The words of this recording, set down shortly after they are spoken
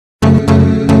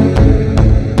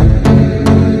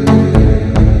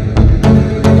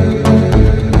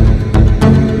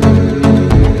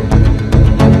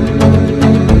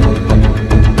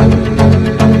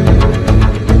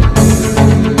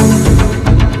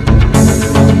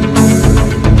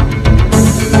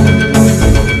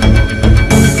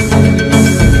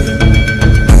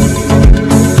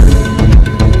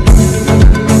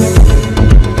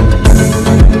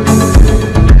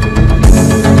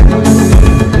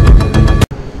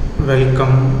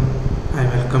Welcome. I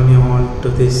welcome you all to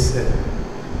this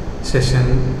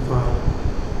session for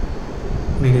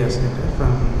Media Center.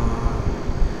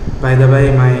 By the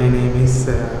way, my name is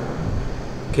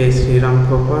K. Sriram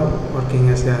Gopal, working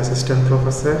as an assistant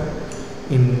professor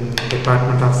in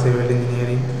Department of Civil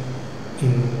Engineering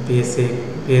in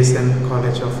PSN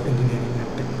College of Engineering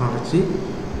and Technology,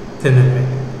 Tirunelveli.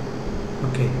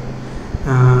 Okay.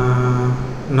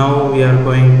 Now I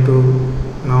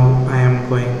am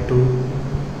going to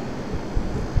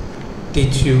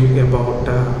teach you about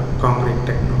concrete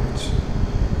technology.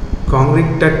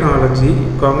 Concrete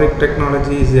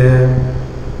technology is a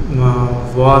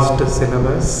vast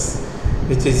syllabus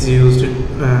which is used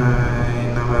in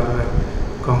our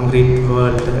concrete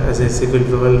world. As a civil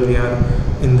world, we are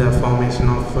in the formation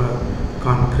of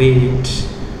concrete.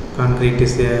 Concrete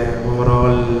is a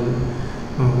overall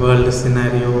world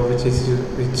scenario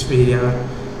which we are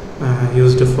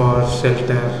used for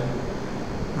shelter,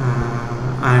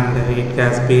 and it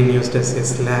has been used as a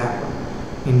slab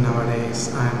in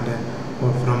nowadays and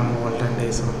from olden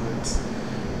days onwards.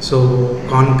 So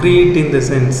concrete, in the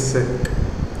sense,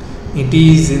 it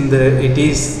is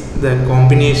the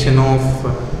combination of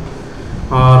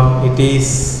or it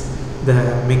is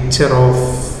the mixture of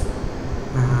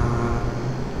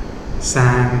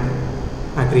sand,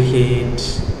 aggregate,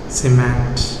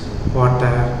 cement,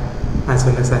 water, as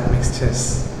well as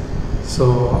admixtures.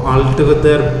 So all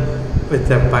together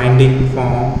with a binding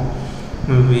form,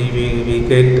 we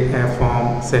get a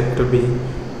form said to be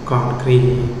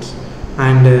concrete.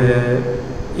 And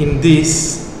in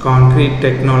this concrete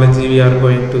technology, we are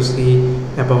going to see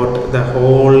about the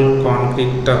whole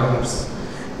concrete terms.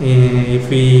 If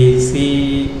we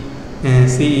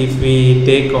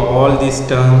take all these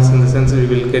terms, in the sense, we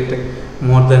will get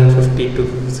more than 50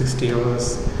 to 60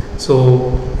 hours.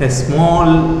 So a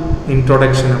small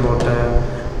introduction about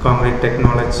concrete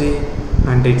technology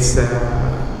and its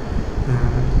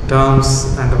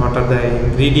terms and what are the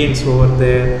ingredients over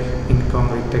there in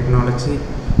concrete technology.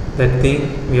 That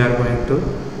thing we are going to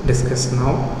discuss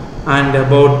now. And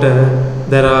about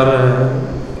there are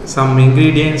some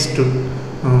ingredients to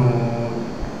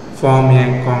form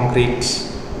a concrete.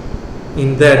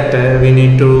 In that we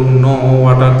need to know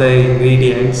what are the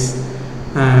ingredients.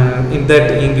 In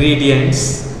that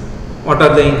ingredients, what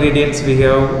are the ingredients we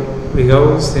have? We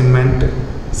have cement,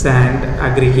 sand,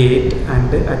 aggregate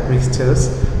and admixtures,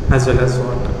 as well as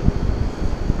water.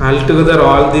 Altogether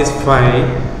all these five,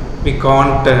 we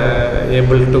can't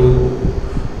able to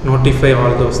notify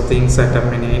all those things at a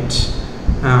minute.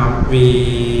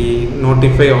 We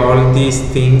notify all these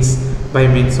things by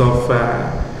means of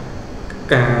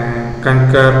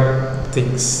concur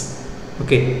things.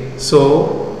 Okay,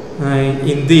 so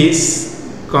in this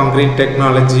concrete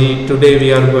technology, today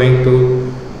we are going to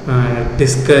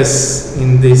discuss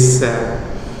in this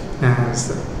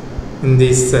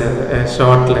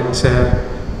short lecture.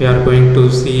 We are going to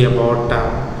see about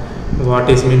what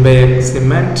is meant by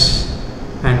cement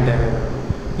and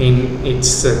in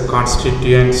its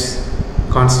constituents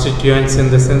in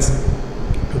the sense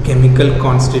chemical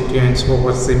constituents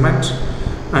over cement,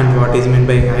 and what is meant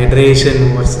by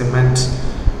hydration over cement,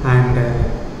 and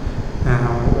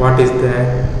what is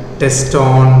the test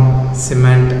on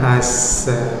cement as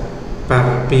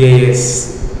per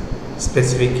PIS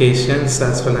specifications,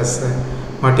 as well as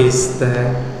what is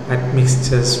the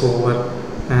admixtures over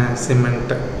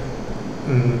cement,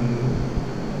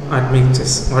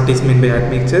 admixtures, what is meant by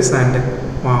admixtures, and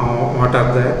what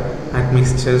are the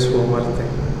admixtures over there.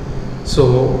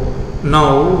 So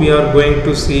now we are going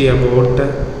to see about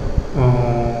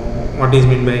what is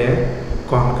meant by a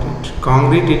concrete.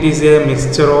 Concrete, it is a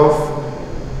mixture of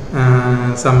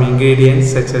some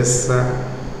ingredients such as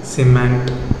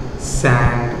cement,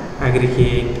 sand,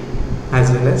 aggregate, as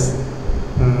well as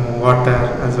water,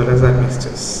 as well as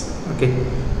admixtures. Okay,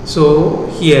 so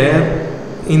here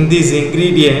in this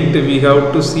ingredient we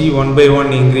have to see one by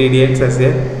one ingredients as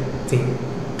a thing.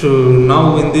 To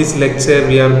now in this lecture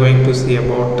we are going to see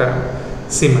about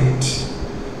cement.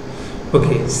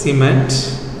 Okay, cement,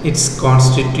 its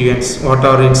constituents, what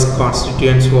are its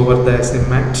constituents over the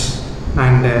cement,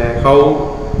 and how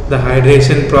the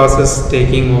hydration process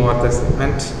taking over the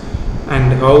cement,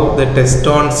 and how the test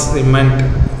on cement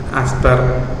as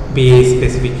per BA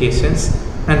specifications,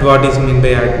 and what is meant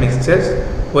by admixtures,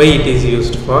 why it is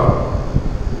used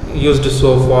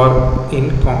so far in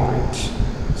concrete.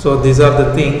 So these are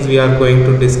the things we are going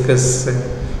to discuss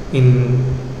in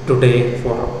today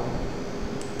forum.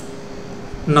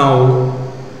 Now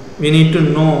we need to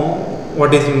know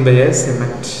what is meant by a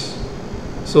cement.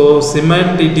 So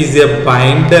cement, it is a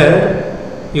binder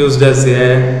used as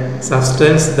a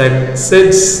substance that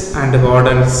sets and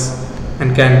hardens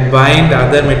and can bind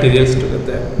other materials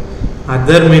together.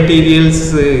 Other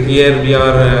materials, here we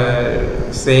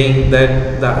are saying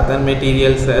that the other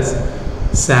materials as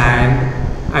sand,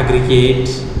 aggregate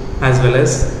as well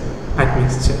as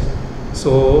admixture.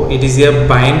 So it is a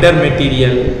binder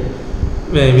material.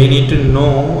 We need to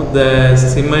know the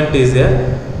cement is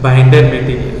a binder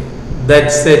material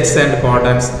that sets and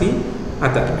hardens the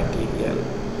other material.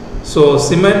 So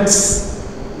cements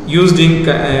used in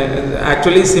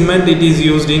actually cement, it is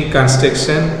used in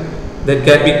construction that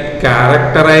can be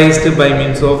characterized by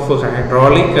means of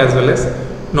hydraulic as well as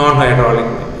non-hydraulic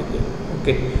material.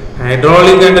 Okay,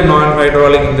 hydraulic and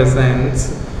non-hydraulic in the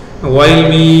sense, while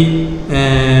we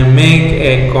make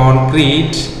a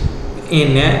concrete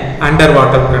in a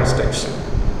underwater construction,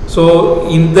 so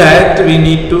in that we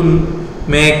need to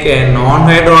make a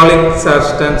non-hydraulic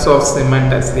substance of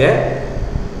cement as a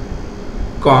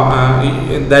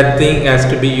that thing has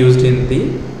to be used in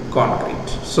the concrete.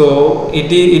 So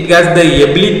it has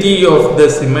the ability of the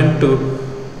cement to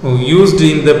used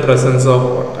in the presence of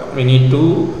water. We need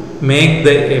to make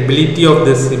the ability of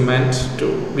the cement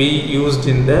to be used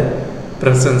in the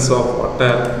presence of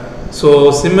water.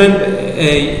 So cement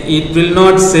it will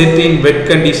not set in wet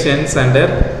conditions under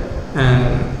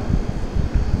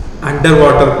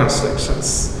underwater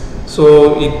constructions.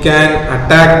 So it can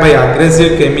attack by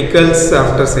aggressive chemicals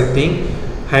after setting.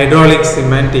 Hydraulic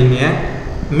cement in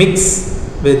a mix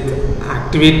with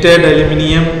activated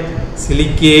aluminium,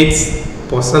 silicates,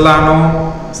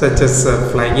 pozzolano such as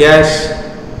fly ash.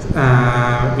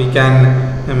 We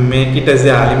can make it as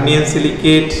a aluminium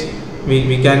silicate.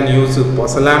 We can use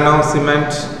pozzolano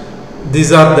cement.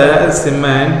 These are the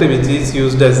cement which is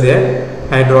used as a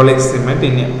hydraulic cement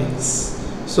in a mix.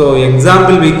 So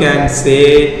example we can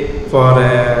say for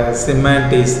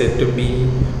cement is said to be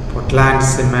Portland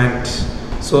cement.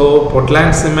 So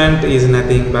Portland cement is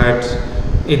nothing but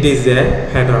it is a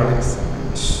hydraulic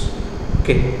cement.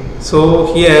 Okay.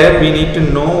 So here we need to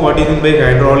know what is meant by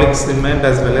hydraulic cement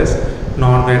as well as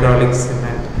non-hydraulic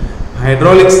cement.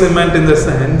 Hydraulic cement in the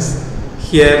sense,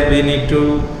 here we need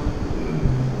to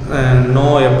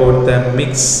know about the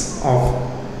mix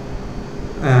of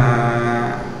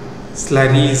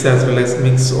slurries as well as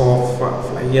mix of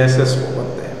fly ashes over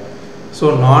there.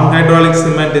 So non-hydraulic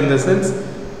cement in the sense,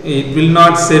 it will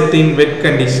not set in wet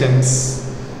conditions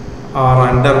or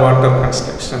underwater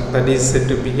construction. That is said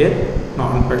to be a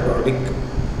non-hydraulic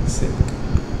cement.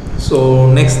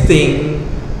 So next thing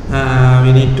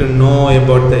we need to know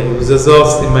about the uses of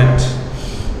cement.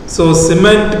 So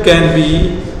cement can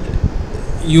be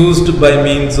used by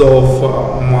means of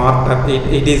mortar.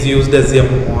 It is used as a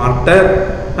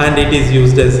mortar and it is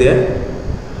used as a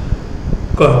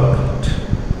concrete.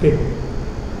 Okay.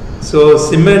 So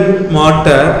cement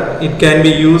mortar, it can be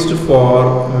used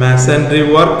for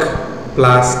masonry work,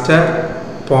 plaster,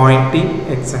 pointing,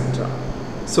 etc.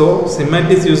 So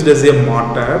cement is used as a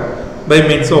mortar by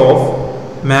means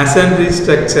of masonry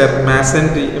structure,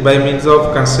 masonry by means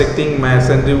of constructing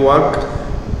masonry work,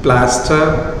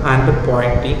 plaster and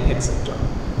pointing, etc.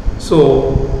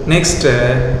 So next,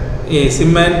 a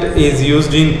cement is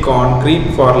used in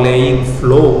concrete for laying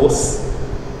floors,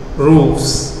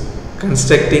 roofs,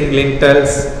 constructing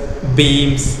lintels,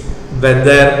 beams,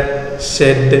 weather,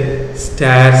 shed,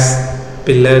 stairs,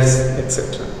 pillars,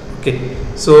 etc. Okay.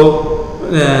 So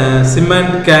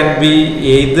cement can be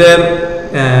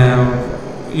either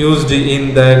used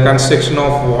in the construction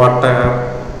of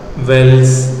water,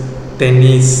 wells,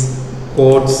 tennis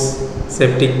courts,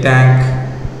 septic tank,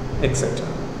 etc.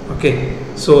 Okay.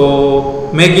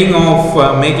 So making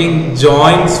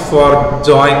joints for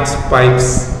joints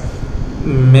pipes,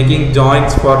 making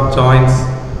joints for joints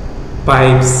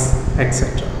pipes,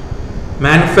 etc.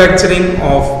 Manufacturing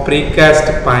of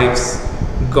precast pipes,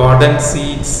 garden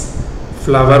seats,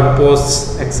 flower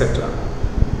posts, etc.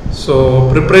 So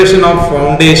preparation of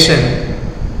foundation,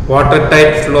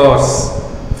 watertight floors,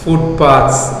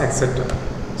 footpaths, etc.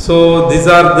 So these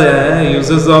are the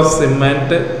uses of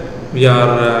cement we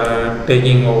are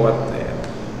taking over there.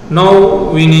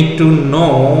 Now we need to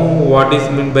know what is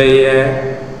meant by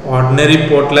a ordinary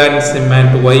Portland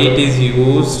cement, why it is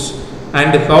used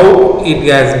and how it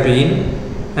has been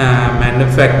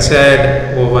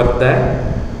manufactured over there.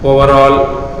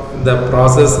 Overall, the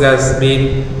process has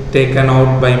been taken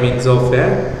out by means of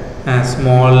a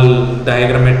small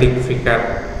diagrammatic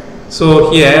figure.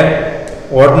 So here,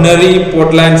 ordinary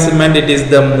Portland cement, it is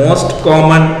the most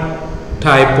common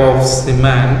type of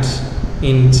cement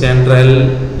in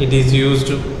general. It is used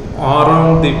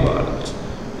around the world.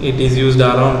 It is used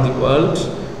around the world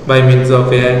by means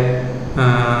of a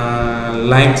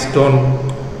limestone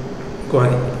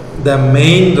quarry. The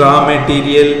main raw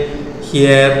material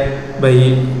here by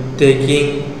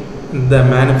taking the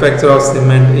manufacture of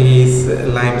cement is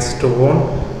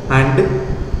limestone and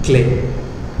clay.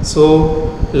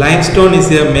 So limestone is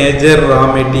a major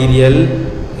raw material.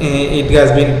 It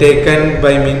has been taken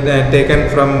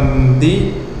from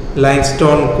the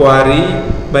limestone quarry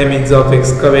by means of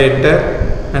excavator,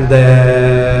 and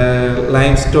the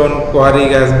limestone quarry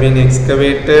has been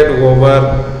excavated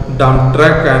over dump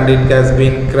truck and it has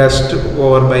been crushed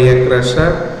over by a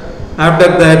crusher. After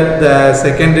that, the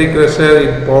secondary crusher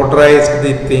it powderized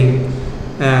the thing.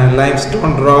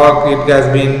 Limestone rock, it has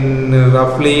been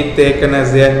roughly taken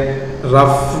as a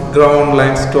rough ground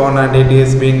limestone and it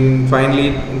has been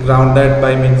finely grounded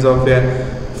by means of a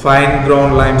fine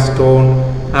ground limestone.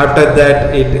 After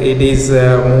that, it is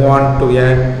move on to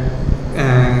a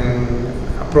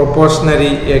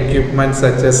proportionary equipment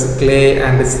such as clay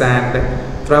and sand.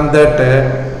 From that,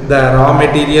 the raw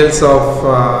materials of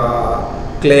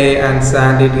clay and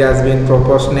sand, it has been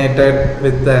proportionated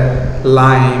with the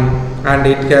lime and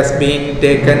it has been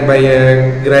taken by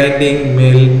a grinding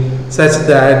mill, such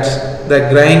that the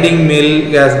grinding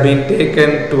mill has been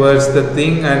taken towards the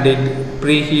thing and it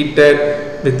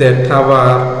preheated with a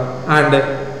tower and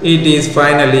it is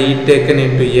finally taken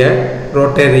into a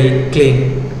rotary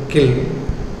kiln.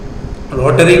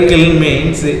 Rotary kiln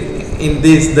means in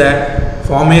this the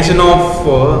formation of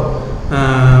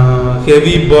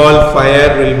heavy ball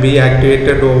fire will be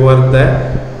activated over the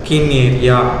kiln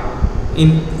area.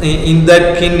 In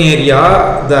that kiln area,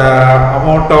 the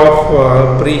amount of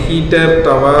preheater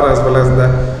tower as well as the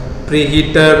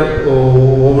preheater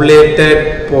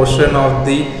ovulated portion of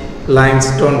the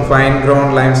limestone, fine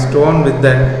ground limestone with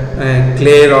the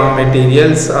clay raw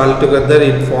materials, altogether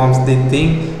it forms the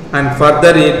thing, and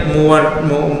further it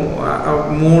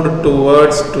moved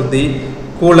towards to the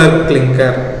cooler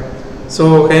clinker.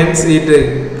 So hence it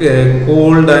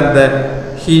cooled and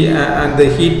the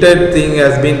heated thing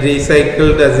has been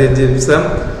recycled as a gypsum,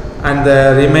 and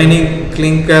the remaining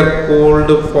clinker cooled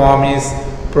form is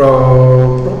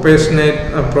proportioning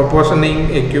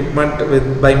equipment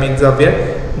with by means of a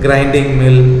grinding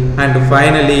mill, and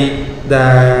finally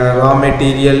the raw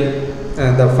material,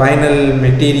 the final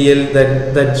material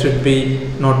that should be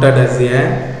noted as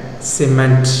a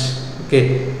cement.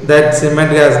 Okay, that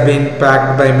cement has been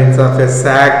packed by means of a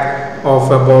sack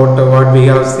of about what we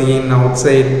have seen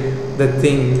outside. The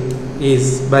thing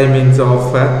is by means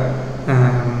of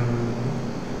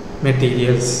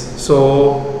materials.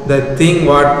 So the thing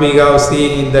what we have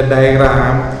seen in the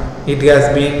diagram, it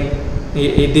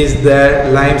is the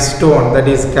limestone, that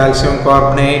is calcium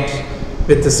carbonate,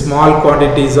 with small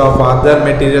quantities of other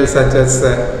materials such as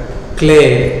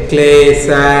clay,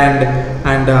 sand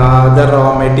and other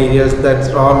raw materials.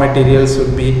 That raw materials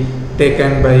should be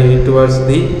taken towards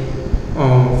the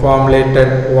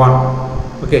formulated one.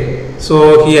 Okay,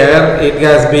 so here it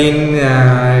has been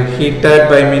heated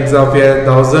by means of a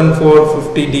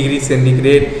 1450 degrees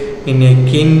centigrade in a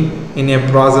kiln in a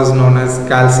process known as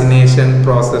calcination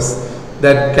process.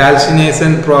 That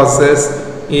calcination process,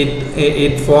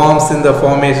 it forms in the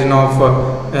formation of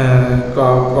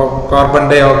carbon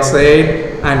dioxide,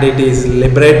 and it is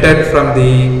liberated from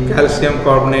the calcium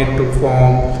carbonate to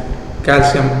form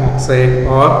calcium oxide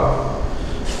or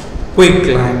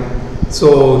quicklime.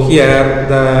 So here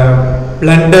the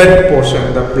blended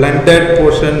portion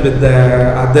with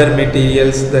the other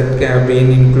materials that have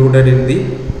been included in the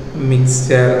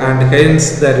mixture, and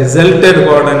hence the resulted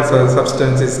hardened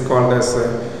substance is called as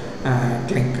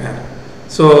clinker.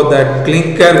 So that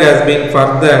clinker has been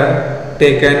further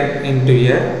taken into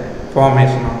a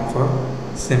formation of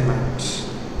cement.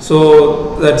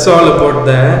 So that's all about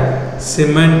the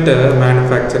cement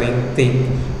manufacturing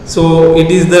thing. So it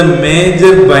is the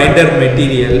major binder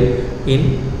material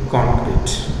in concrete.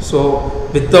 So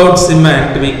without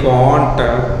cement we can't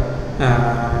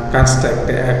construct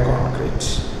a concrete.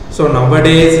 So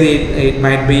nowadays it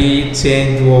might be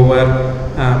changed over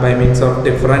by means of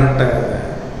different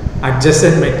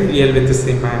adjacent material with the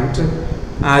cement.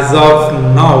 As of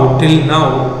now, till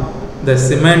now, the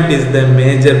cement is the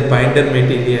major binder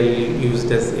material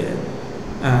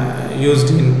used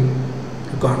in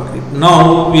concrete.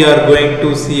 Now we are going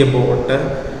to see about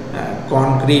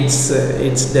concrete's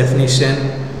its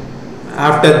definition.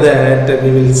 After that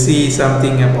we will see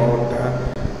something about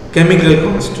chemical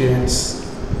constituents.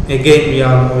 Again we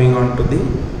are moving on to the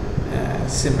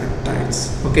cement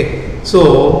tiles. Okay,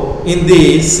 so in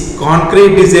this,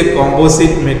 concrete is a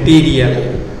composite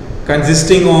material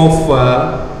consisting of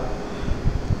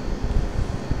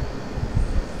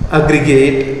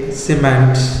aggregate,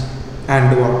 cement and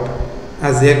what?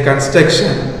 As a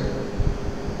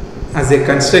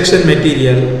construction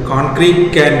material,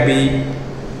 concrete can be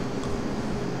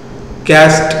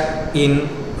cast in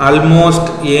almost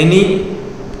any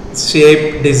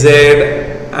shape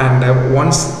desired, and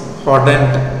once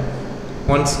hardened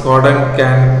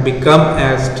can become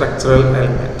a structural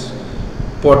element.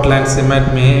 Portland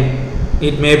cement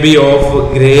may be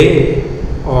of grey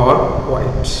or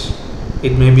white.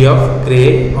 It may be of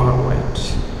grey or white.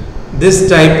 This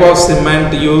type of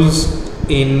cement used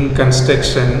in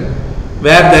construction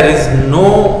where there is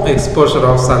no exposure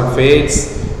of sulfates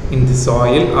in the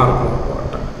soil or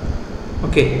groundwater.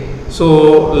 Okay,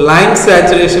 so lime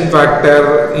saturation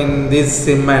factor in this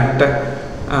cement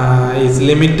is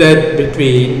limited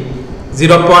between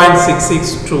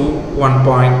 0.66 to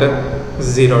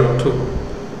 1.02.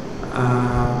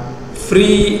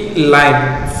 Free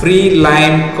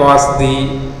lime cause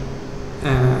the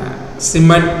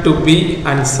cement to be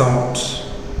unsound.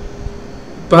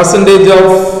 Percentage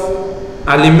of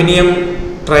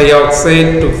aluminum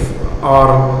trioxide or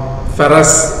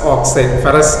ferrous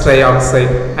trioxide,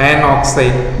 iron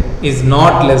oxide is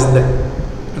not less than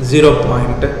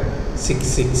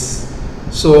 0.66.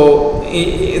 So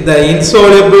the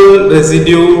insoluble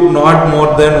residue not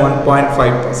more than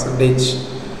 1.5 percentage.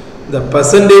 The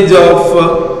percentage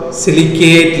of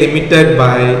silicate limited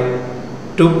by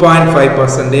 2.5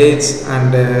 percentage,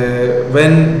 and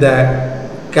when the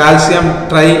calcium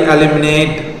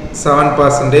trialuminate 7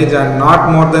 percentage, and not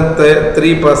more than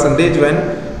 3 percentage when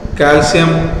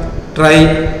calcium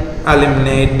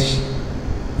trialuminate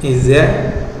is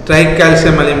a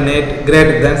tricalcium aluminate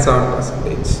greater than 7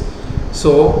 percentage.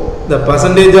 So the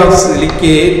percentage of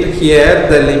silicate here,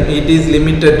 it is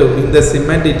limited to, in the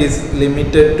cement it is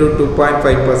limited to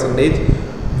 2.5 percentage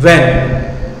when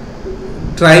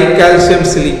tricalcium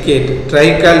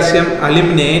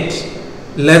aluminate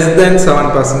less than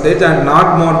 7 percentage, and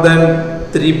not more than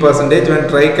 3 percentage when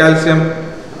tricalcium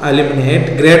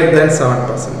aluminate greater than 7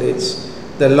 percentage.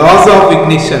 The loss of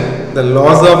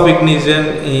ignition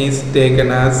is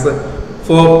taken as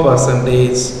 4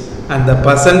 percentage, and the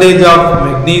percentage of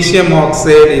magnesium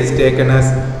oxide is taken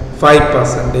as 5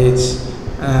 percentage.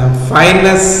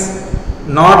 Fineness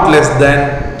not less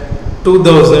than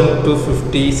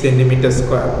 2250 centimeter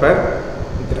square per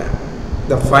gram.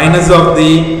 The fineness of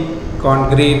the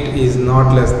concrete is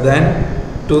not less than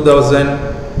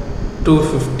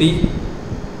 2250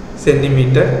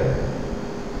 centimeter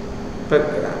per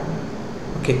gram.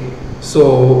 Okay, so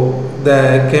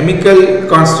the chemical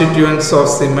constituents of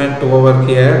cement over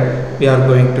here we are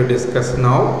going to discuss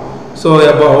now. So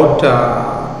about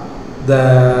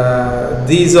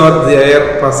these are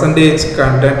their percentage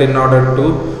content in order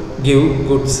to give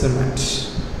good cement.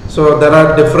 So there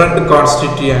are different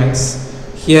constituents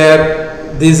here.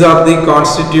 These are the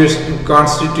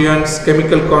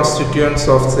chemical constituents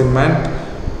of cement.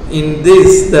 In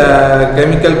this, the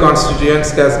chemical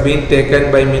constituents has been taken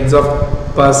by means of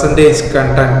percentage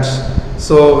content.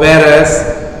 So whereas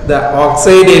the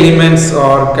oxide elements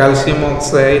are calcium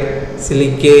oxide,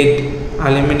 silicate,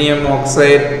 aluminum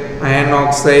oxide, iron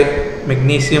oxide,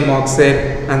 magnesium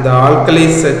oxide, and the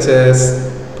alkalis such as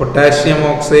potassium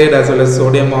oxide as well as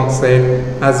sodium oxide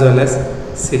as well as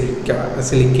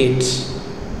silicate.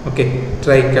 Okay,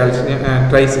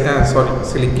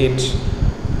 silicate.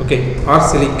 Okay, or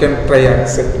silicon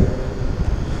trioxide.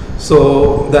 So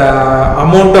the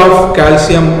amount of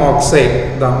calcium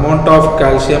oxide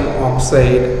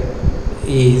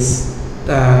is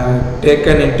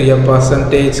taken into a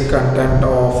percentage content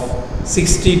of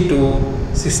 60 to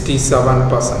 67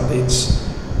 percentage.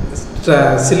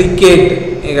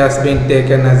 Silicate has been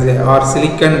taken as a, or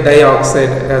silicon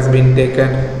dioxide has been taken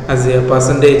as a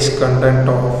percentage content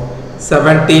of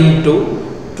 17 to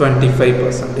 25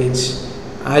 percentage.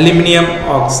 Aluminum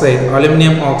oxide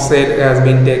has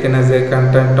been taken as a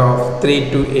content of 3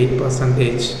 to 8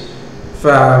 percentage.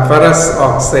 Ferrous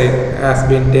oxide has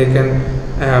been taken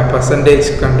a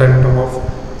percentage content of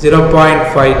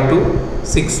 0.5 to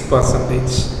 6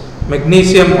 percentage.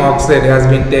 Magnesium oxide has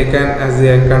been taken as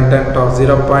a content of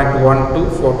 0.1 to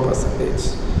 4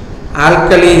 percentage.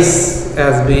 Alkalis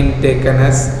has been taken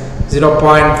as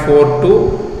 0.4 to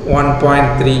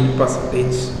 1.3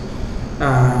 percentage.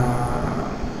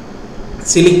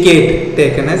 Silicate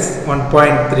taken as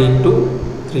 1.3 to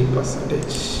 3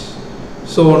 percentage.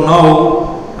 So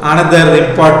now another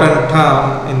important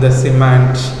term in the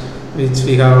cement which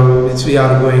we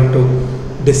are going to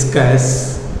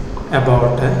discuss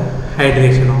about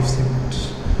hydration of cement.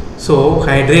 So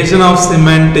hydration of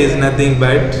cement is nothing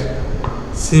but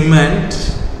cement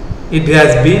it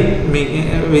has been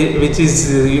which is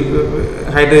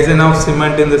hydration of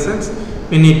cement, in the sense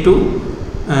we need to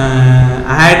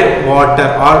add water,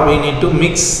 or we need to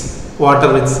mix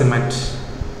water with cement.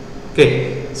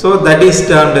 Okay, so that is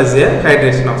termed as a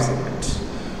hydration of cement.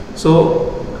 So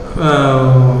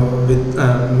with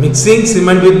mixing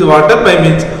cement with water by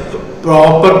means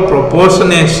proper proportion,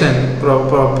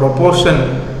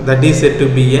 that is said to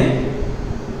be a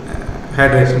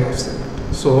hydration of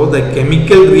cement. So the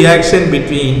chemical reaction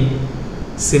between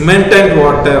cement and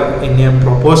water in a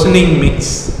proportioning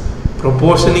mix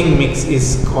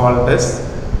is called as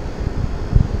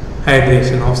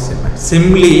hydration of cement.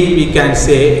 Simply we can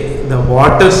say the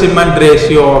water cement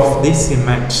ratio of the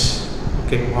cement.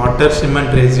 Okay, water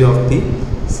cement ratio of the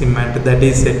cement, that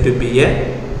is said to be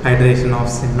a hydration of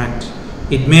cement.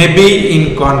 It may be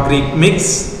in concrete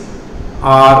mix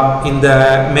or in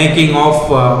the making of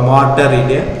mortar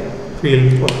in a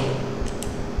field work.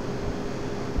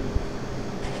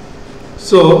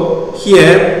 So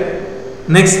here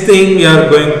next thing we are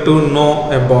going to know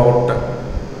about.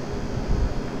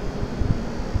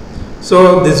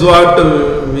 So this is what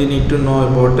we need to know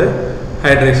about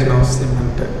hydration of cement.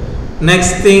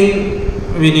 Next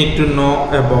thing we need to know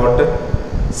about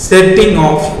setting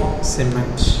of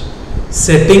cement.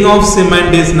 Setting of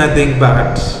cement is nothing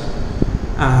but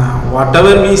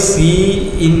whatever we see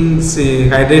in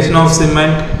hydration of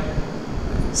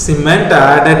cement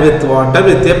added with water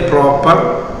with a proper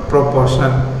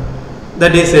proportion,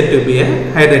 that is said to be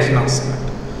a hydration of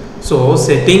cement. So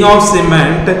setting of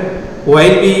cement,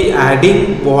 while we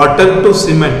adding water to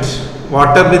cement,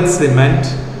 water with cement,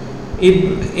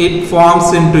 it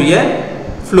forms into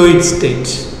a fluid state.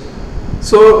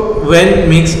 So when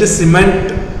mixed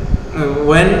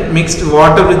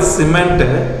water with cement,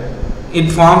 it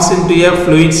forms into a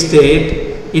fluid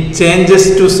state, it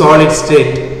changes to solid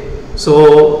state.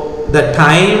 So the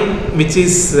time which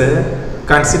is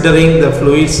considering the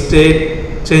fluid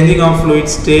state, changing of fluid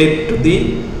state to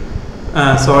the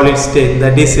solid state,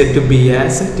 that is said to be a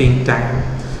setting time.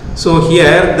 So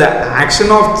here the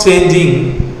action of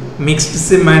changing mixed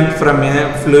cement from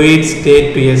a fluid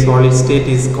state to a solid state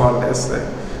is called as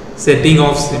setting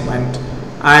of cement,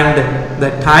 and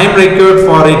the time required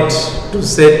for it to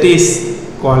set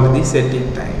is called the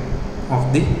setting time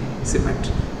of the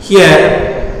cement.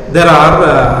 Here there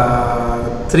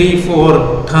are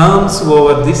 3-4 terms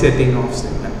over the setting of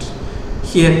cement.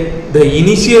 Here the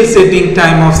initial setting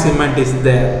time of cement is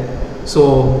there.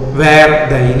 So where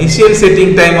the initial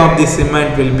setting time of the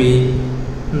cement will be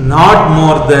not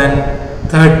more than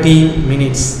 30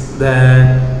 minutes.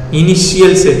 The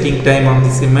initial setting time of the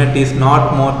cement is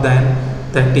not more than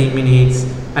 30 minutes,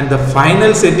 and the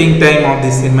final setting time of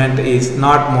the cement is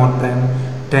not more than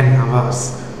 10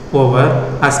 hours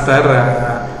over as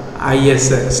per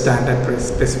IS standard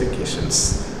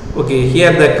specifications. Okay,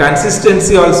 here the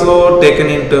consistency also taken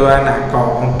into an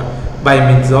account by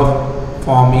means of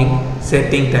forming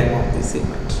setting time of the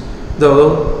cement.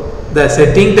 Though the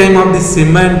setting time of the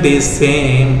cement is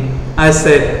same as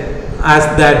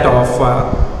that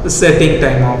of setting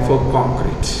time of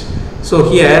concrete. So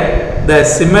here the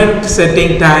cement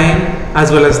setting time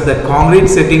as well as the concrete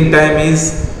setting time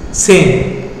is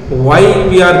same. Why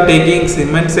we are taking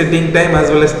cement setting time as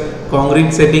well as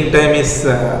concrete setting time is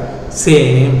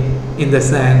same, in the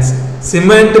sense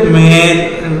cement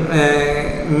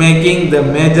making the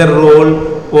major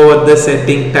role over the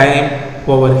setting time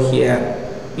over here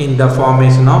in the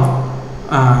formation of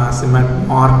cement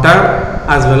mortar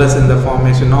as well as in the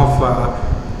formation of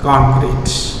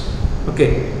concrete.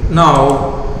 Okay,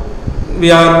 now we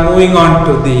are moving on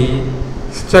to the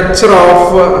structure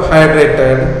of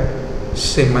hydrated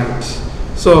cement.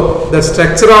 So the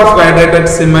structure of hydrated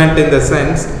cement, in the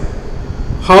sense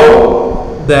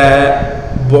how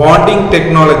the bonding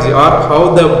technology or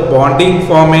how the bonding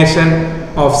formation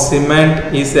of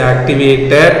cement is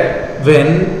activated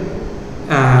when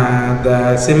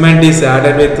the cement is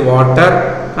added with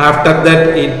water. After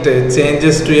that it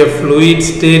changes to a fluid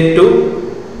state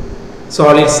to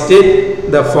solid state.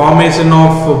 The formation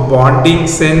of bonding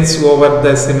sense over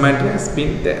the cement has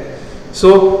been there.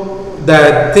 So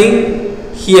the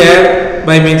thing here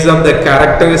by means of the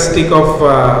characteristic of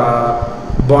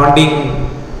bonding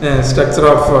structure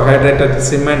of hydrated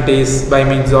cement is by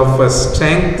means of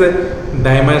strength,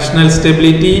 dimensional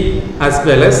stability as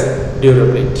well as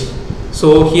durability.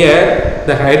 So here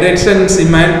the hydration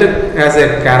cement has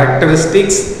a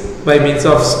characteristics by means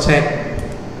of strength,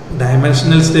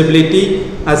 dimensional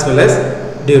stability as well as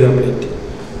durability.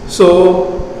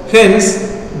 So hence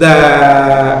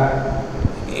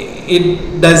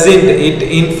it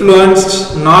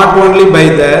influenced not only by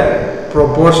the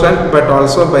proportion but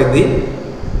also by the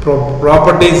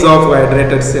properties of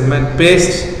hydrated cement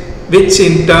paste, which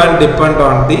in turn depend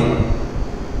on the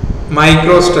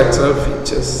microstructural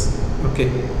features. Okay.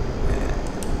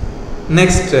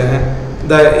 Next,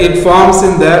 it forms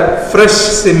in the fresh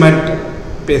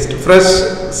cement paste.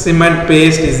 Fresh cement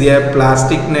paste is a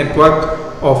plastic network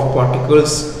of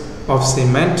particles of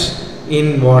cement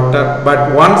in water,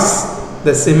 but once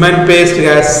the cement paste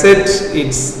has set,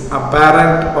 its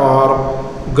apparent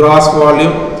or gross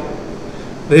volume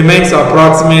remains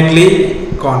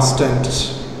approximately constant.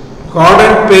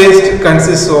 Hardened paste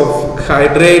consists of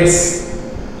hydrates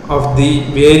of the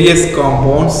various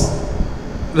compounds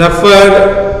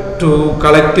referred to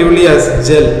collectively as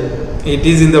gel. It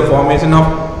is in the formation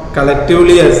of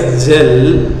collectively as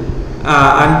gel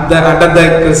under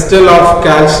the crystal of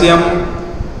calcium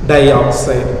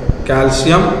dioxide,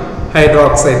 calcium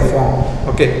hydroxide form.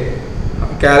 Okay,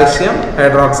 calcium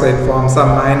hydroxide form, some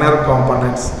minor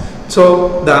components.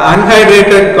 So the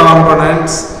unhydrated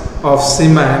components of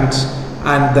cement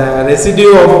and the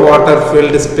residue of water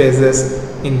filled spaces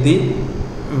in the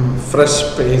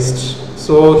fresh paste.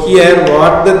 So here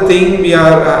what the thing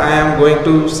I am going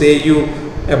to say you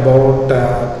about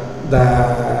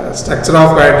the structure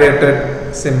of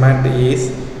hydrated cement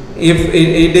is, if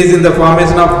it is in the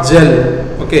formation of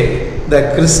gel, okay,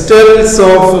 the crystals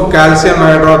of calcium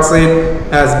hydroxide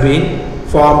has been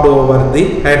formed over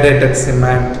the hydrated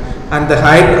cement, and the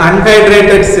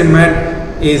unhydrated cement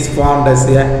is formed as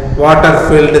a water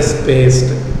filled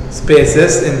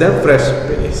spaces in the fresh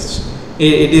paste.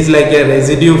 It is like a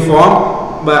residue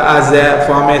form, but as a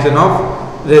formation of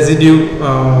residue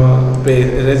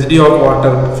of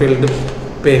water filled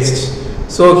paste.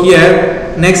 So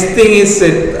here next thing is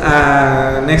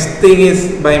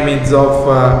by means of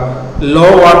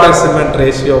low water cement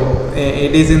ratio.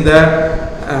 It is in the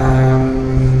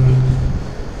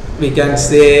we can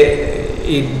say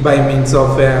it by means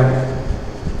of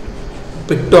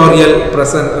pictorial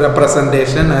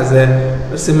representation as a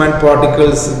cement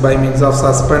particles by means of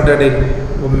suspended in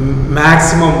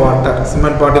maximum water.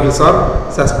 Cement particles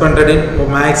are suspended in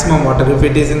maximum water. If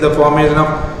it is in the formation of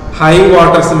high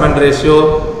water cement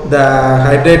ratio, the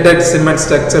hydrated cement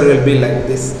structure will be like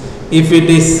this. If it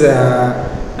is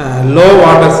low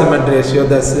water cement ratio,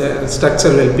 the structure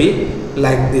will be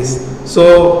like this.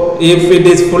 So if it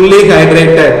is fully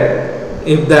hydrated,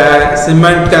 if the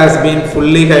cement has been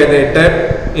fully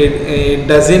hydrated, it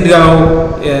doesn't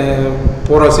have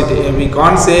porosity. We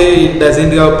can't say it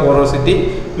doesn't have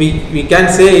porosity. We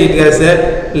can say it has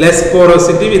a less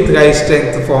porosity with high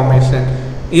strength formation.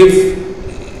 If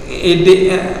it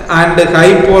and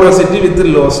high porosity with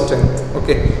low strength.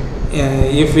 Okay.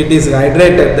 If it is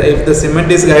hydrated, if the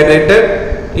cement is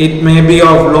hydrated, it may be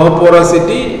of low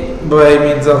porosity by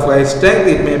means of high strength.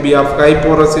 It may be of high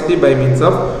porosity by means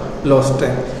of low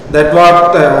strength. That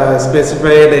what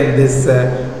specified in this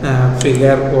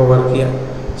figure over here.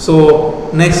 So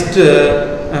next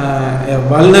a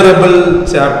vulnerable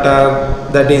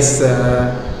chapter, that is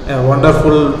a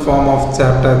wonderful form of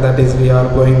chapter, that is we are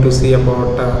going to see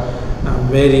about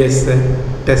various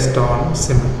tests on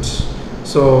cement.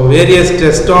 So various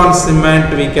tests on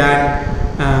cement, we can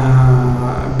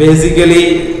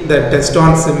basically the test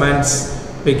on cements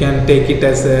we can take it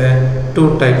as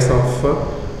two types of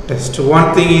test.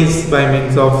 One thing is by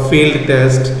means of field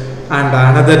test and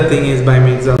another thing is by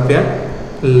means of a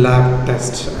lab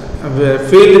test.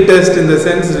 Field test in the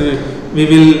sense we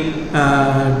will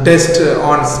test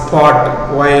on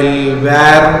spot while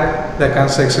where the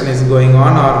construction is going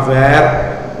on or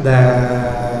where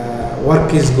the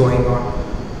work is going on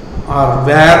or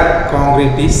where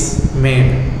concrete is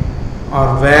made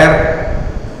or where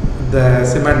the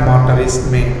cement mortar is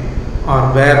made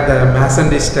or where the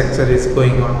masonry structure is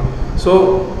going on.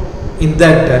 So in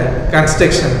that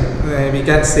construction we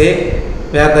can say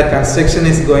where the construction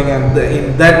is going on,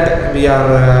 in that we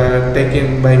are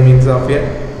taken by means of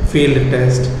a field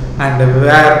test and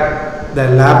where the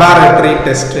laboratory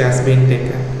test has been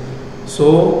taken.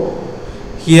 So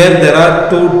here there are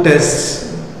two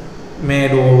tests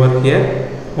made over here.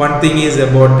 One thing is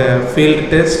about a field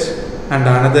test and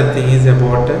another thing is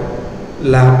about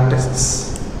lab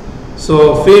tests.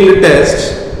 So field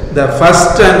test, the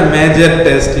first and major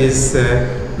test is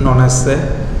known as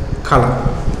color.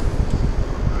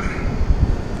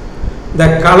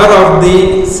 The color of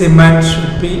the cement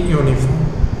should be uniform.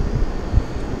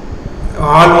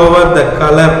 All over the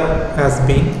color has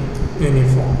been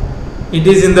uniform. It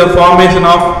is in the formation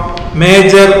of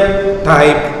major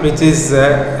type, which is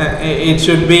it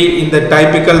should be in the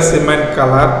typical cement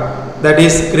color, that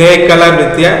is grey color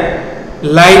with a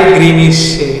light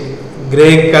greenish shade.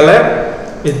 Grey color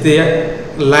with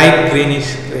a light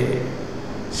greenish gray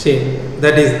shade.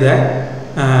 That is the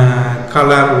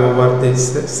color over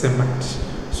this cement.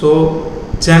 So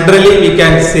generally we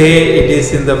can say it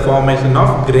is in the formation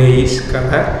of grayish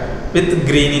color with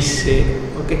greenish shade.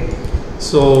 Okay.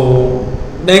 So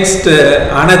next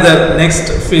another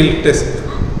next field test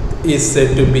is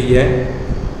said to be a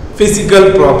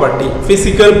physical property.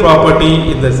 Physical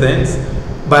property in the sense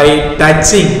by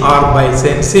touching or by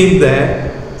sensing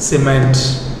the cement.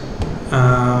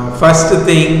 First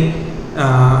thing,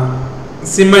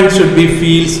 cement should be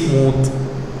feel smooth.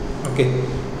 Okay.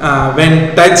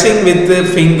 When touching with the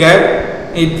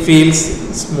finger, it feels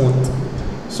smooth.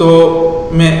 So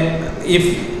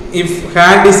if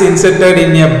hand is inserted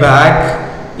in a bag,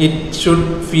 it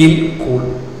should feel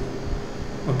cool.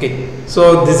 Okay.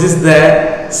 So this is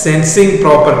the sensing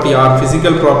property or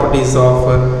physical properties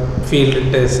of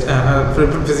field test.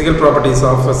 Physical properties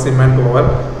of cement over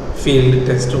field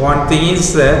test. One thing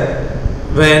is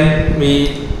when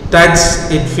we touch,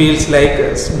 it feels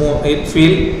like smooth. It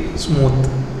feels smooth.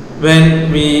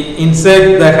 When we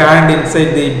insert the hand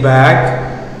inside the bag,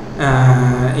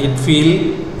 it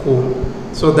feel cool.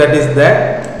 So that is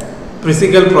the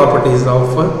physical properties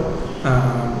of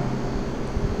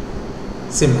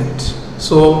cement.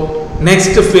 So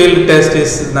next field test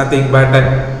is nothing but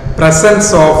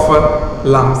presence of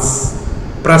lumps.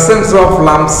 Presence of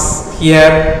lumps,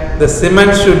 here the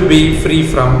cement should be free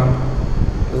from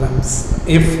lumps.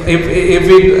 If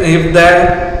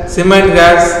the cement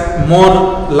has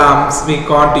more lumps, we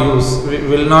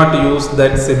will not use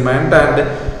that cement,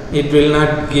 and it will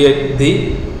not get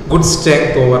the good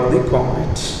strength over the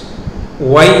concrete.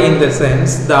 Why? In the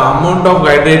sense, the amount of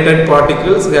hydrated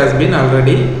particles has been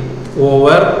already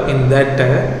over in that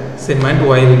cement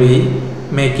while we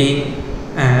making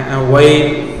while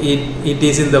it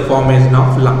is in the formation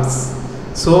of lumps.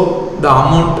 So the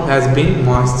amount has been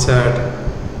moistured.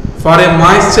 For a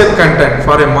moisture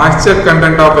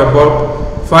content of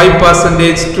about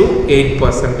 5% to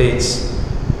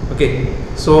 8%. Okay.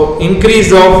 So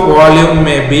increase of volume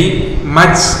may be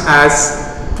much as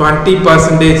 20%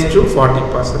 to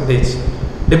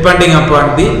 40%, depending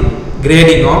upon the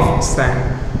grading of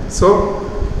sand. So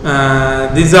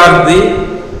these are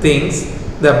the things.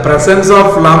 The presence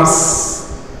of lumps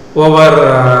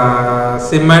over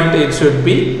cement, it should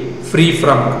be free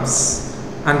from lumps,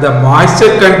 and the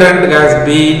moisture content has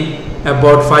been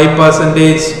about 5%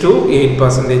 to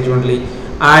 8% only,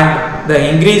 and the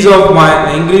increase of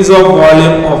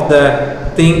volume of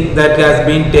the thing that has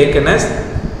been taken as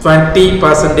 20%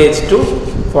 to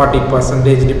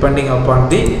 40%, depending upon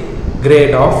the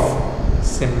grade of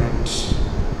cement.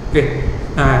 Okay,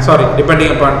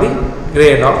 depending upon the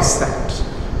grade of sand.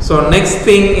 So next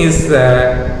thing is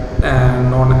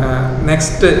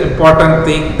next important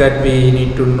thing that we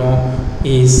need to know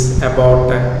is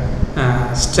about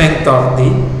strength of the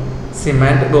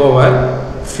cement over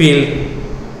field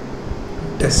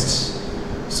test.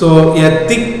 So a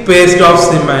thick paste of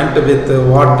cement with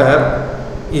water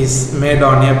is made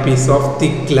on a piece of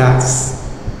thick glass.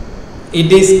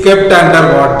 It is kept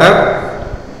under water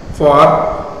for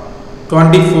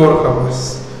 24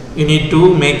 hours. You need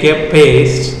to make a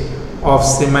paste of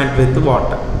cement with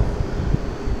water.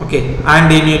 Okay,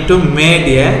 and you need to make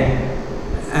a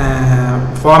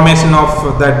formation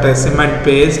of that cement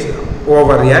paste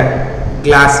over a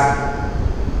glass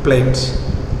plate,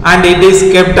 and it is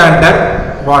kept under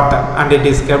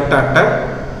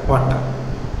water.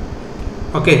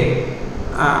 Okay.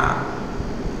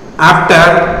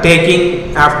 After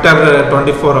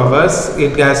 24 hours,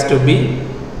 it has to be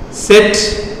set,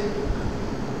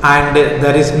 and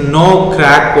there is no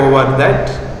crack over that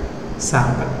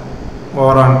sample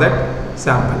or on that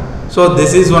sample. So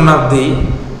this is one of the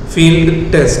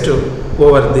field test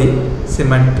over the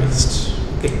cement paste.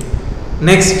 Okay.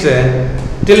 Next,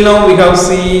 till now we have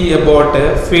seen about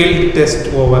a field test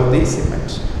over the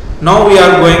cement. Now we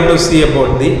are going to see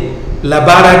about the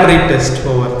laboratory test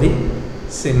over the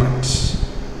cement.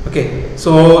 Okay,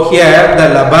 so here the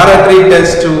laboratory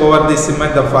test over the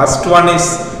cement, the first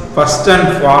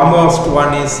and foremost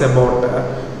one is about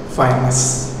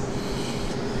fineness.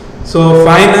 So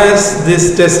fineness,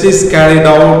 this test is carried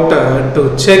out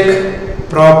to check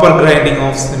proper grinding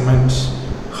of cement,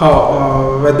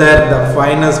 whether the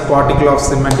finest particle of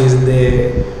cement is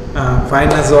there,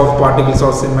 fineness of particles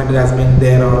of cement has been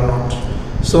there or not.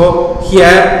 So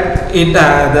here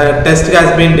the test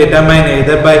has been determined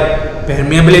either by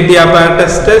permeability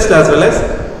apparatus test as well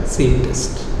as sieve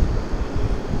test.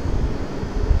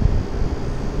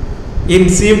 In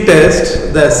sieve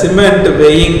test, the cement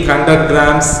weighing 100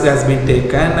 grams has been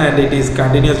taken and it is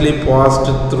continuously passed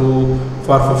through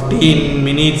for 15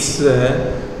 minutes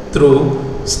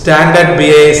through standard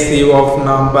BIS sieve of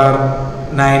number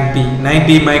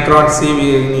 90 micron sieve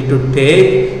we need to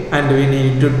take, and we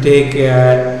need to take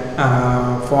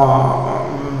for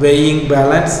weighing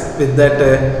balance. With that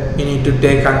you need to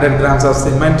take 100 grams of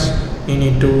cement. You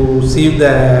need to sieve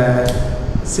the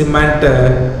cement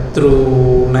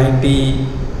through 90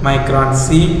 micron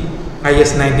sieve,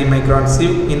 IS 90 micron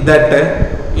sieve. In that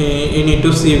you need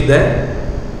to sieve the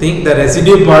thing. The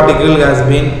residue particle has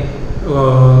been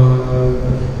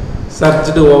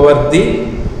searched over the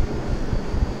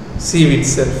sieve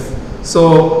itself.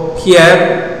 So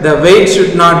here the weight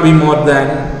should not be more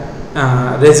than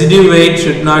residue weight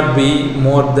should not be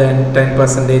more than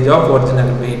 10% of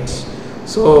original weight.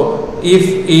 So if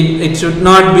it should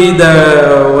not be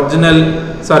the original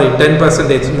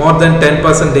 10%, more than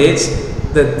 10%,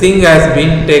 the thing has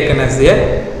been taken as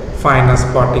a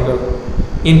finest particle.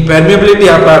 In permeability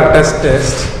apparatus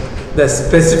test, the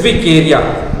specific area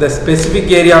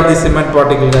of the cement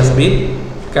particle has been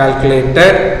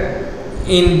calculated.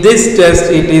 In this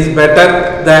test it is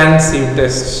better than sieve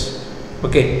test.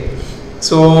 Okay,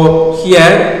 so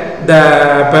here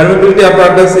the permeability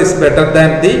apparatus is better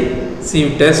than the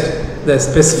sieve test. The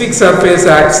specific surface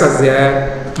acts as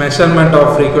a measurement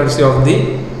of frequency of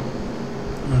the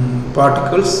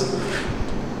particles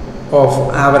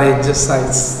of average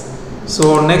size.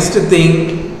 So next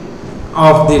thing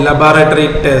of the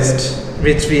laboratory test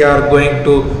which we are going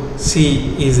to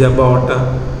see is about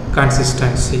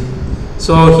consistency.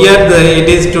 So here it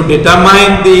is to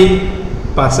determine the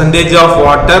percentage of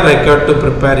water required to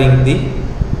preparing the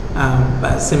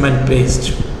cement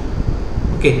paste.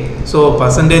 Okay, so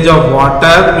percentage of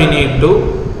water we need to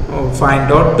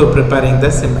find out to preparing the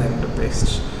cement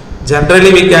paste.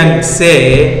 Generally we can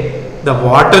say the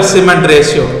water cement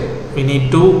ratio. We need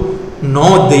to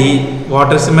know the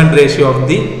water cement ratio of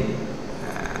the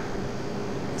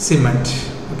cement.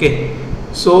 Okay,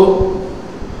 so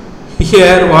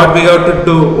here what we have to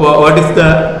do, what is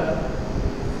the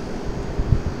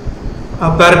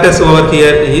apparatus over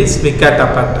here is Vickert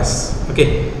apparatus.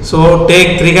 Okay, so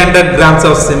take 300 grams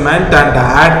of cement and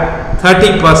add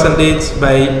 30%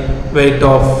 by weight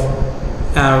of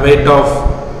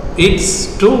it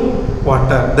to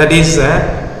water. That is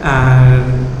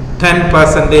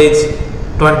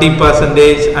 10%,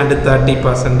 20% and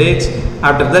 30%.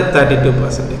 After that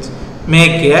 32%.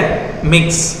 Make a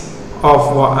mix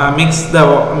of mix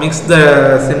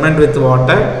the cement with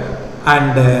water,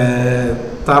 and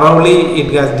thoroughly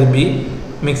it has to be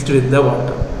mixed with the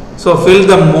water. So fill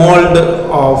the mold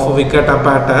of Vickert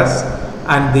apparatus,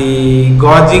 and the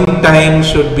gauging time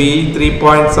should be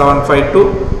 3.75 to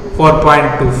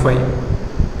 4.25.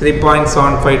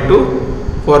 3.75 to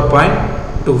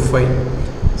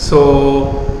 4.25. So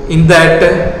in that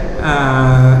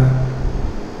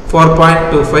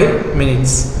 4.25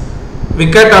 minutes.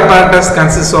 Vickert apparatus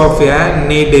consists of a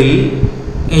needle.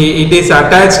 It is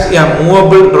attached a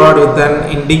movable rod with an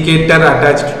indicator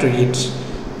attached to it.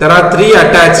 There are three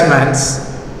attachments.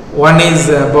 One is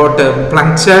about a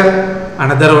puncture,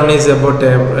 another one is about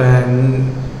a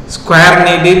square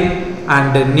needle,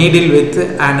 and a needle with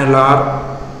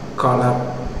annular collar.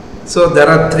 So there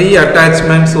are three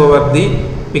attachments over the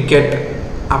Vickert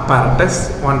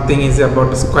apparatus. One thing is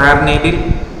about square needle,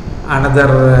 another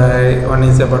one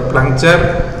is about puncture,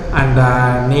 and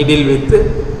needle with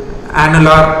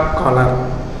annular collar.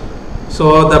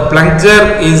 So the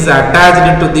plunger is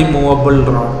attached to the movable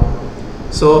rod.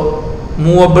 So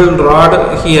movable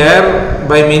rod here,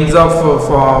 by means of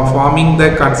forming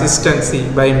the consistency,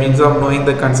 by means of knowing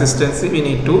the consistency, we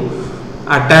need to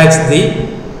attach the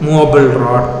movable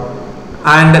rod,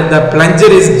 and the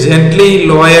plunger is gently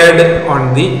lowered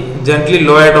on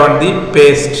the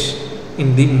paste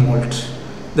in the mold.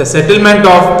 The settlement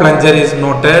of plunger is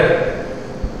noted.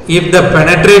 If the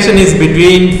penetration is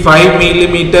between 5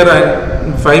 mm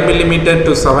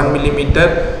to 7 mm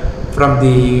from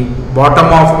the bottom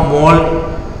of mold,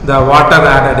 the water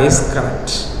added is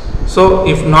correct. So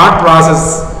if not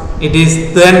processed, it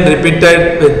is then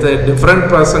repeated with a different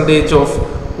percentage of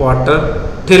water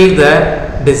till the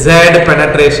desired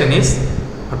penetration is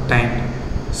obtained.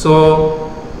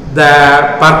 So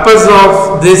the purpose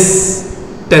of this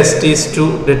test is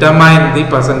to determine the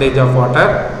percentage of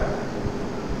water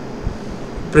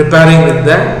preparing with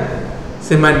the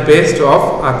cement paste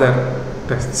of other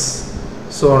tests.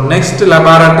 So next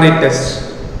laboratory test.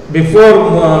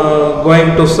 Before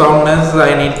going to soundness,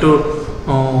 I need to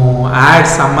add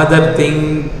some other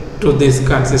thing to this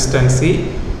consistency.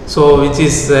 So which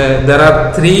is there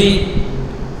are three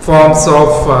forms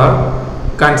of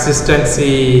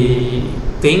consistency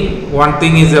thing. One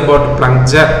thing is about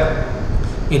plunger.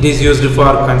 It is used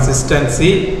for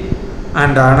consistency,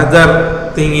 and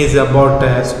another thing is about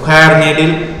square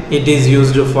needle. It is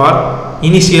used for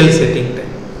initial setting time.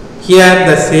 Here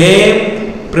the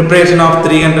same preparation of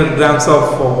 300 grams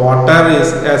of water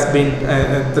has been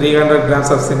 300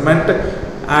 grams of cement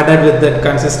added with that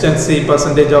consistency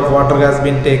percentage of water has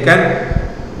been taken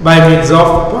by means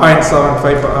of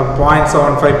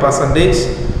 0.75 percentage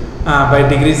by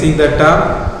decreasing the term.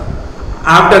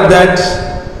 After that,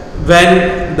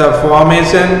 when the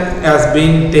formation has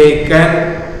been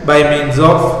taken by means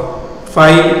of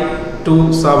 5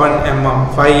 to 7 mm,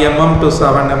 5 mm to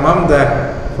 7 mm, the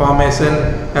formation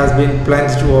has been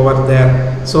plunged over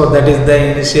there. So that is the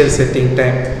initial setting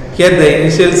time. Here the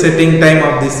initial setting time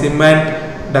of the cement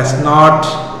does not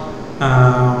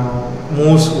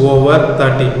moves over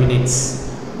 30 minutes.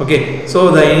 Okay,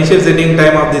 so the initial setting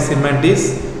time of the cement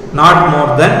is not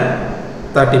more than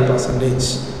 30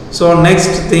 percentage. So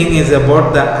next thing is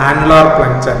about the annular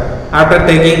plunger. After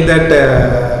taking that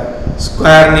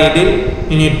square needle,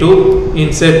 you need to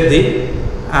insert the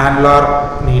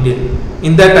annular needle.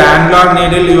 In that annular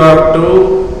needle, you have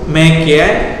to make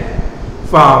a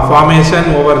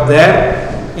formation over there.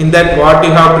 In that, what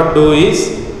you have to do is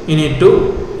you need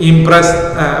to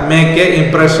make a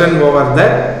impression over the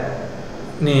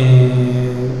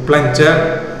plunger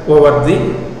over the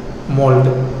mold.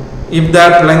 If the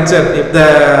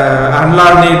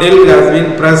annular needle has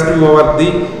been pressed over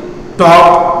the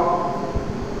top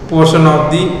portion of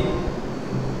the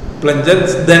plunger,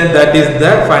 then that is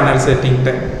the final setting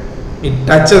time. It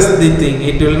touches the thing,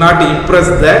 it will not impress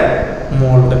the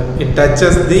mold, it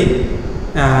touches the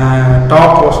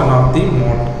top portion of the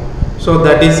mold. So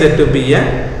that is said to be a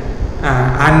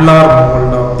annular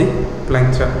mold of the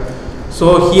plunger.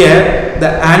 So here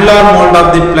the annular mold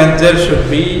of the plunger should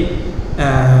be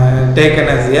taken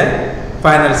as a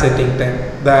final setting time.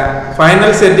 The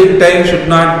final setting time should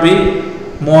not be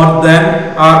more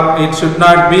than, or it should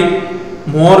not be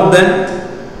more than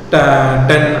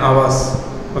 10 hours.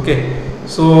 Okay,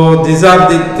 so these are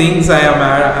the things I am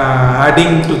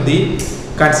adding to the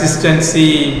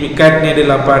consistency Picat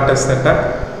needle apparatus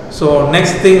setup. So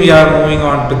next thing we are moving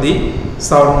on to the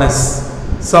soundness.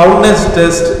 Soundness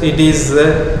test, it is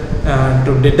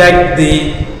to detect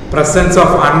the presence of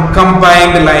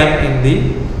uncombined lime in the,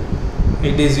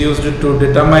 it is used to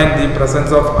determine the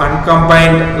presence of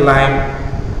uncombined lime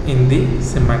in the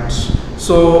cement.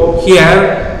 So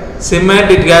here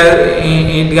cement, it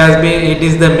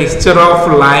is the mixture of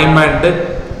lime and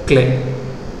clay.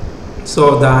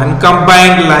 So the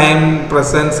uncombined lime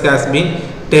presence has been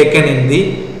taken in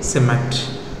the cement.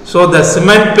 So the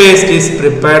cement paste is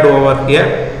prepared over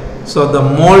here. So the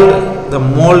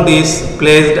mold is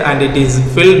placed and it is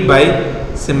filled by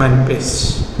cement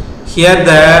paste. Here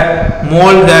the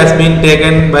mold has been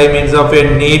taken by means of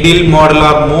a needle model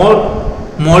or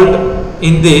mold.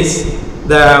 In this,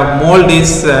 the mold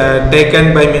is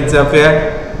taken by means of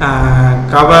a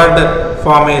covered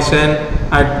formation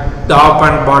at top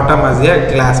and bottom as a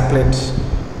glass plate.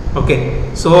 Okay,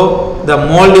 so the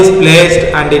mold is placed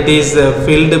and it is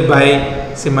filled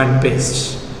by cement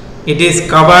paste. It is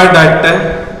covered at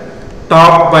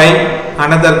top by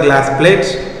another glass plate.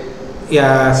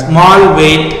 A small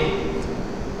weight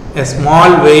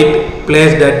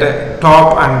placed at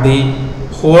top, and the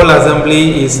whole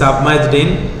assembly is submerged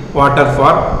in water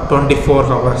for 24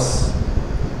 hours.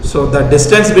 So the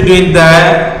distance between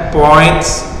the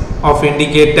points of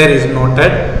indicator is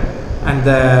noted, and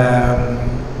the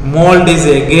mold is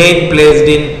again placed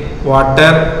in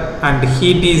water, and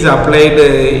heat is applied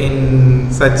in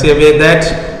such a way that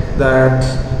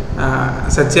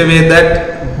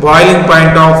boiling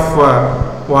point of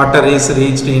water is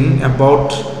reached in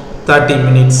about 30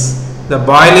 minutes. The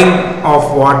boiling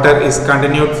of water is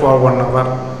continued for 1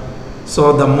 hour.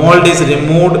 So the mold is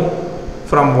removed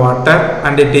from water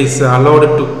and it is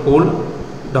allowed to cool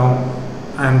down.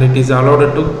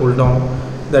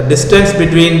 The distance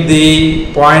between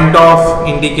the point of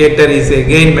indicator is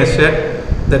again measured.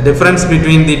 The difference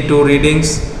between the two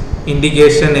readings,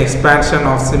 indication expansion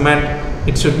of cement,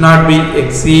 it should not be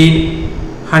exceed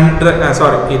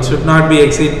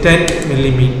 10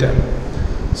 millimeter.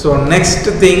 So next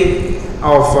thing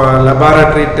of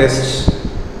laboratory test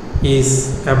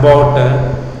is about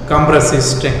compressive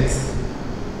strength.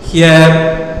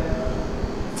 Here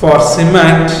for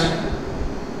cement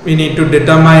we need to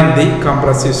determine the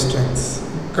compressive strength.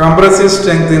 Compressive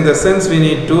strength in the sense we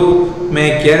need to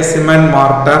make a cement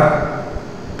mortar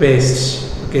paste.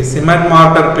 Okay, cement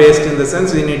mortar paste in the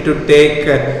sense we need to take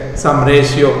some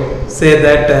ratio, say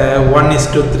that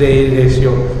 1:3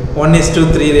 ratio.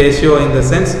 1:3 ratio, in the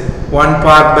sense 1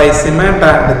 part by cement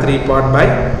and 3 part by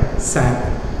sand.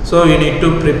 So you need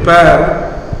to prepare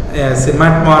a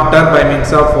cement mortar by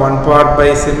means of 1 part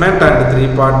by cement and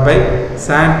 3 part by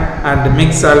sand, and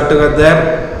mix all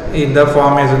together in the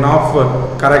formation of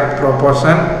correct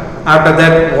proportion. After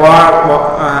that,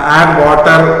 add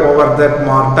water over that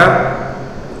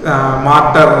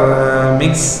mortar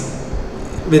mix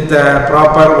with the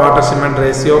proper water cement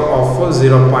ratio of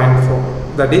 0.4.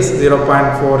 That is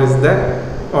 0.4 is the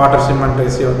water cement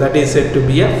ratio. That is said to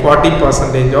be a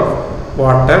 40% of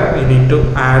water you need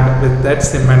to add with that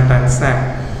cement and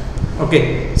sand.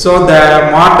 Okay, so the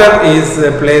mortar is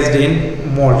placed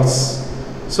in molds.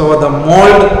 So the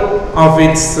mold of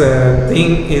its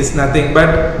thing is nothing but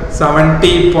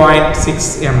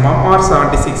 70.6 mm or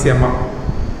 76 mm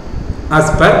as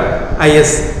per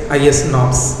IS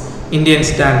norms, Indian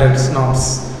standards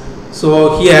norms.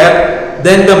 So here,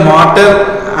 then the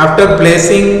mortar, after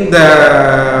placing the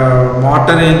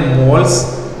mortar in molds,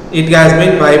 it has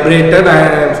been vibrated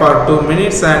for 2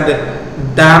 minutes and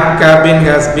damp cabin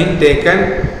has been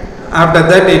taken. After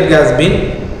that, it has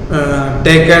been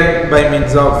taken by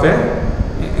means of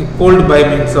cooled by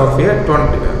means of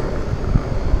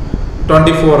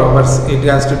 24 hours. It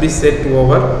has to be set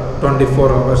over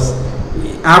 24 hours.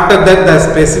 After that, the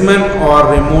specimen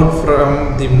are removed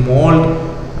from the mold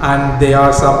and they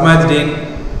are submerged in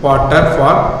water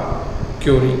for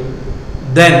curing.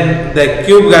 Then the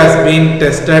cube has been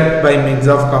tested by means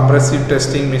of compressive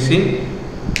testing machine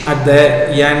at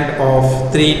the end of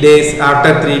 3 days,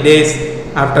 after 3 days,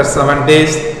 after 7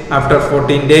 days, after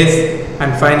 14 days,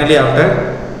 and finally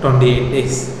after 28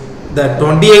 days. The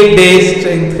 28 days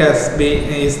strength has been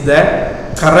is the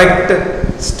correct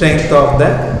strength of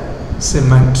the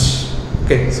cement.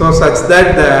 Okay, so such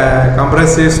that the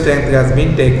compressive strength has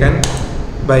been taken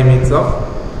by means of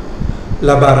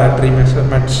laboratory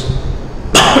measurements.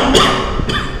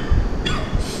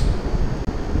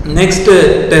 Next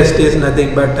test is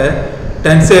nothing but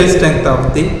tensile strength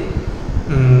of the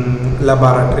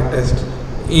laboratory test.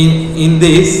 In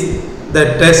this,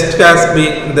 the test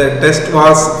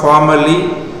was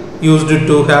formerly used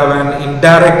to have an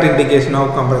indirect indication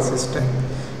of compressive strength.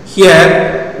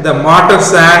 Here, the mortar,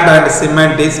 sand and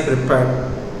cement is prepared.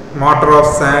 Mortar of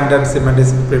sand and cement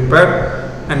is prepared,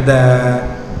 and the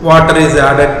water is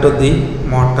added to the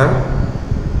mortar.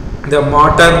 The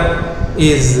mortar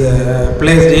is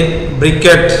placed in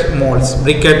briquette molds.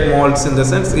 Briquette molds, in the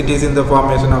sense it is in the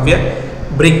formation of a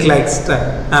brick-like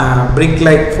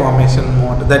formation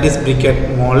mold. That is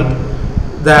briquette mold.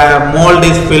 The mold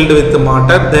is filled with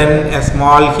mortar. Then a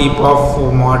small heap of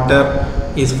mortar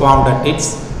is formed at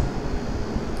its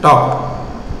top.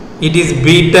 It is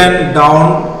beaten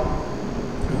down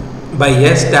by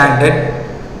a standard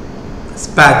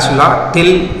spatula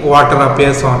till water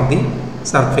appears on the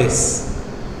surface.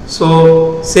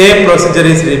 So same procedure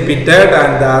is repeated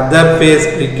and the other phase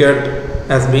briquette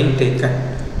has been taken.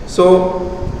 So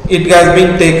it has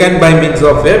been taken by means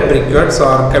of a briquettes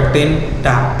or kept in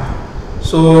damp.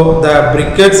 So the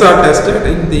briquettes are tested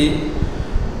in the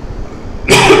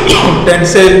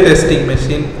tensile testing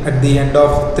machine at the end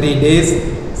of 3 days,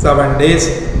 7 days,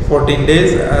 14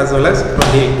 days as well as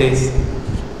 28 days.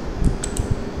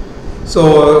 So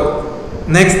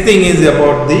next thing is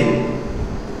about the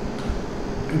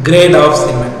grade of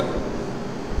cement.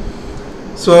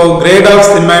 So grade of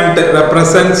cement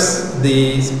represents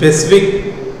the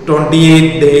specific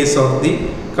 28 days of the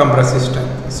compressive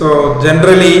strength. So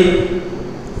generally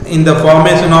in the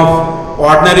formation of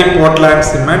ordinary Portland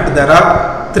cement, there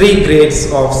are 3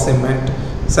 grades of cement,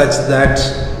 such that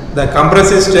the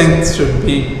compressive strength should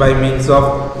be by means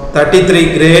of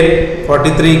 33 grade,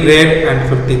 43 grade and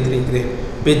 53 grade,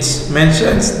 which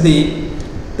mentions the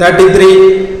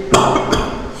 33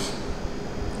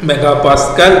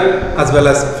 megapascal as well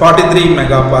as 43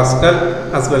 megapascal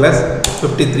as well as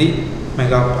 53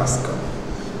 megapascal.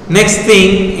 Next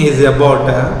thing is about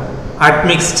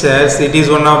admixtures. It is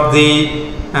one of the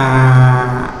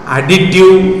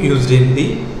additive used in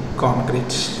the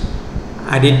concrete.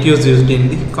 Additives used in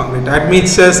the concrete.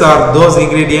 Admixtures are those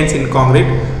ingredients in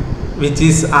concrete which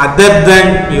is other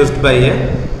than used by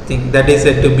a thing, that is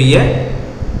said to be a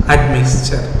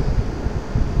admixture.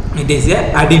 It is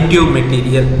a additive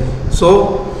material.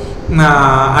 So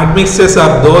admixtures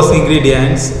are those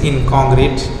ingredients in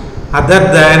concrete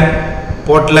other than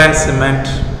Portland cement,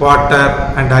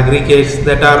 water and aggregates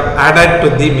that are added to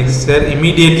the mixture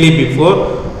immediately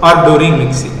before or during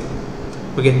mixing.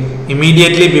 Okay,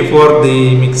 immediately before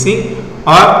the mixing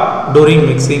or during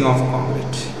mixing of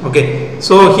concrete. Okay,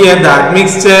 so here the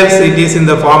admixtures, it is in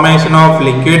the formation of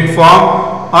liquid form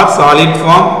or solid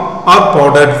form or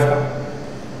powdered form.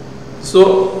 So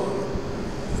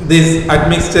this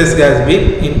admixtures has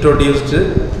been introduced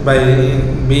by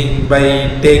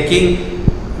taking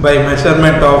by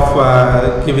measurement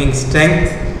of giving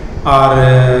strength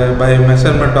or by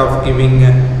measurement of giving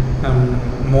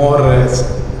more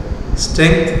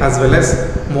strength as well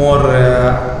as more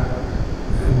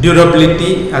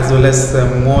durability as well as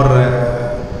more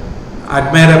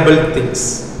admirable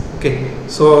things. Okay,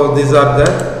 so these are the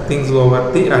things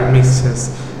over the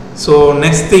admixtures. So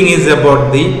next thing is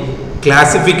about the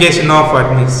classification of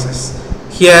admixtures.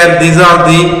 Here these are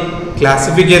the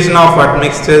classification of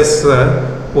admixtures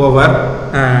over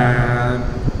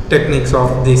techniques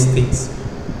of these things.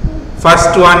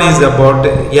 First one is about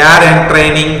air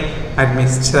entraining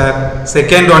admixture,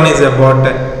 second one is about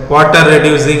water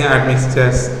reducing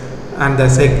admixtures, and the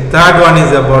third one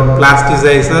is about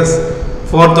plasticizers,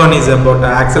 fourth one is about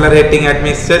accelerating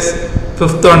admixtures,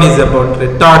 fifth one is about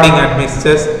retarding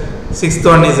admixtures, sixth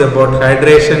one is about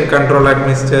hydration control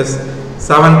admixtures,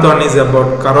 seventh one is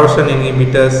about corrosion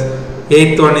inhibitors,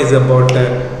 eighth one is about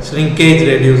shrinkage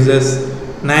reducers,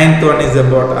 ninth one is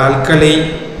about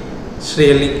alkali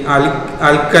silica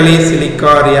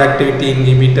reactivity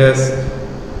inhibitors,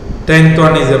 10th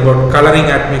one is about coloring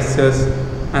admixtures,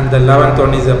 and the 11th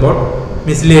one is about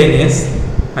miscellaneous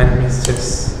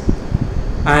admixtures.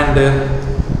 And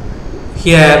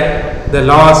here the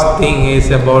last thing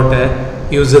is about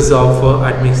uses of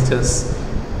admixtures.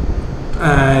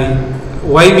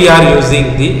 Why we are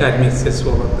using the admixtures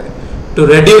over there? To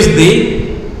reduce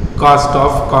the cost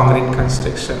of concrete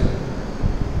construction.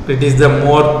 It is the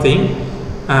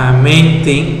main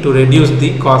thing to reduce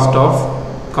the cost of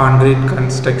concrete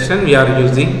construction. We are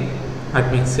using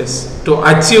admixtures to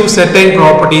achieve certain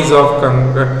properties of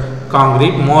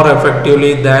concrete more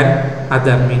effectively than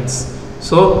other means.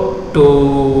 So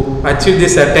to achieve the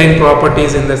certain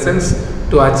properties, in the sense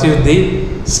to achieve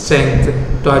the strength,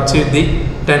 to achieve the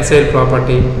tensile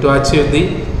property, to achieve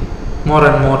the more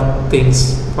and more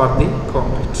things for the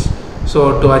concrete.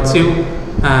 So to achieve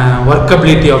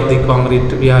workability of the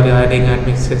concrete, we are adding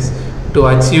admixtures. To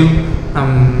achieve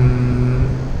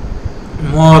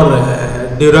more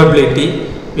durability,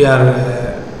 we are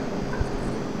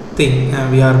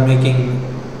making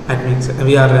admixtures.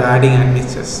 We are adding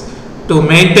admixtures to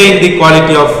maintain the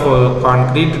quality of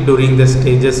concrete during the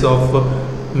stages of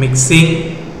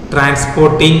mixing,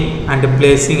 transporting, and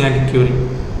placing and curing.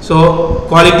 So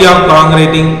quality of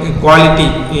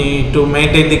to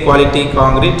maintain the quality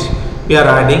concrete, we are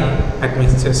adding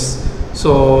admixtures.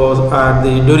 So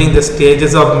during the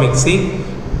stages of mixing,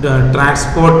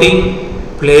 transporting,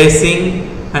 placing,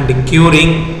 and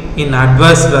curing in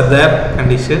adverse weather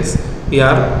conditions, we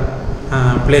are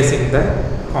placing the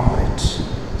concrete.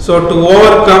 So to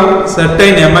overcome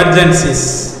certain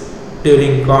emergencies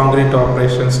during concrete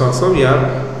operations also, we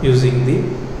are using the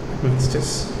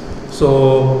admixtures.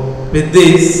 So with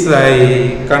this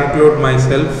I conclude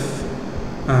myself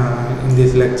in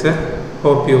this lecture.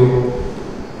 Hope you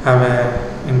have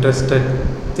interested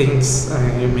things,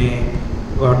 you may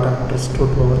got understood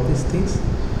over these things.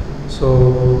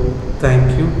 So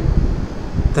thank you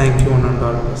one and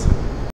all person.